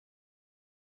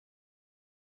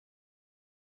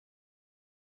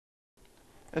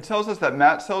It tells us that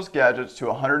Matt sells gadgets to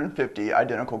 150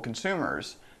 identical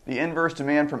consumers. The inverse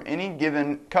demand from any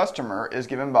given customer is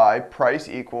given by price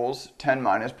equals 10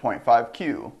 minus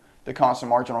 0.5Q. The constant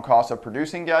marginal cost of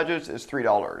producing gadgets is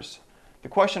 $3. The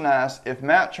question asks, if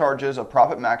Matt charges a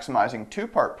profit maximizing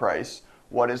two-part price,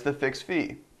 what is the fixed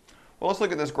fee? Well, let's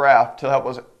look at this graph to help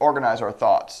us organize our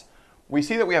thoughts. We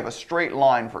see that we have a straight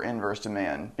line for inverse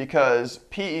demand because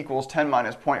P equals 10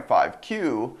 minus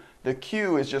 0.5Q. The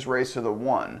Q is just raised to the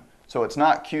 1. So it's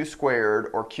not Q squared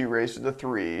or Q raised to the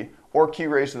 3 or Q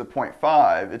raised to the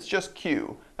 0.5. It's just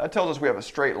Q. That tells us we have a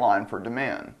straight line for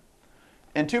demand.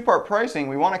 In two-part pricing,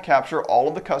 we want to capture all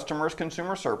of the customer's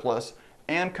consumer surplus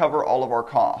and cover all of our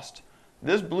cost.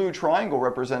 This blue triangle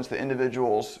represents the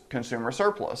individual's consumer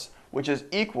surplus, which is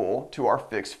equal to our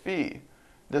fixed fee.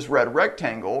 This red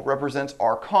rectangle represents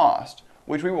our cost,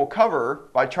 which we will cover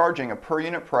by charging a per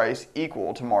unit price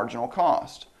equal to marginal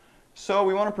cost. So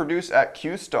we want to produce at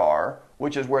Q star,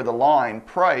 which is where the line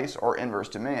price or inverse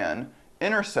demand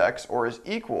intersects or is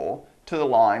equal to the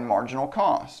line marginal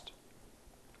cost.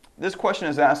 This question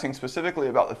is asking specifically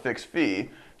about the fixed fee,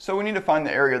 so we need to find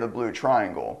the area of the blue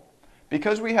triangle.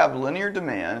 Because we have linear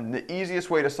demand, the easiest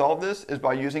way to solve this is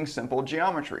by using simple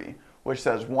geometry, which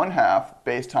says 1/2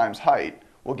 base times height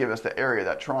will give us the area of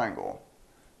that triangle.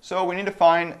 So we need to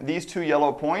find these two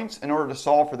yellow points in order to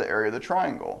solve for the area of the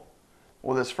triangle.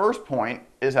 Well, this first point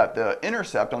is at the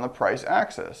intercept on the price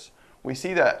axis. We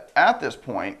see that at this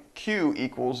point, Q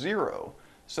equals 0.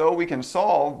 So we can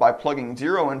solve by plugging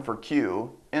 0 in for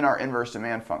Q in our inverse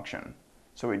demand function.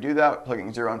 So we do that,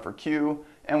 plugging 0 in for Q,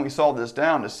 and we solve this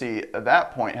down to see if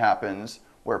that point happens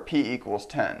where P equals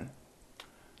 10.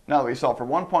 Now that we solved for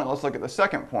one point, let's look at the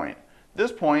second point.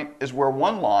 This point is where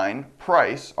one line,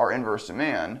 price, our inverse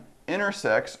demand,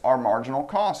 intersects our marginal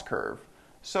cost curve.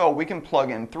 So we can plug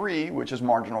in 3, which is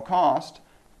marginal cost,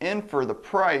 in for the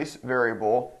price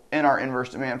variable in our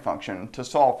inverse demand function to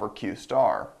solve for Q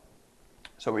star.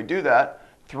 So we do that.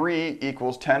 3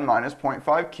 equals 10 minus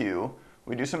 0.5Q.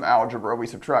 We do some algebra. We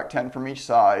subtract 10 from each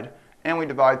side, and we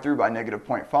divide through by negative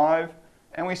 0.5.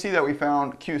 And we see that we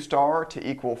found Q star to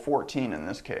equal 14 in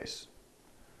this case.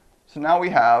 So now we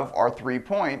have our 3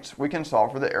 points. We can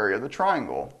solve for the area of the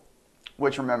triangle,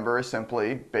 which remember is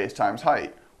simply base times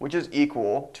height, which is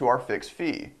equal to our fixed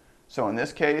fee. So in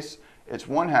this case, it's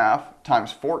 1/2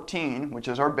 times 14, which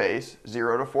is our base,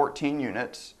 0 to 14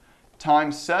 units,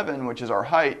 times 7, which is our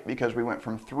height, because we went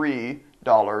from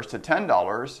 $3 to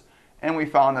 $10, and we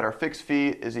found that our fixed fee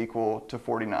is equal to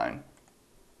 49.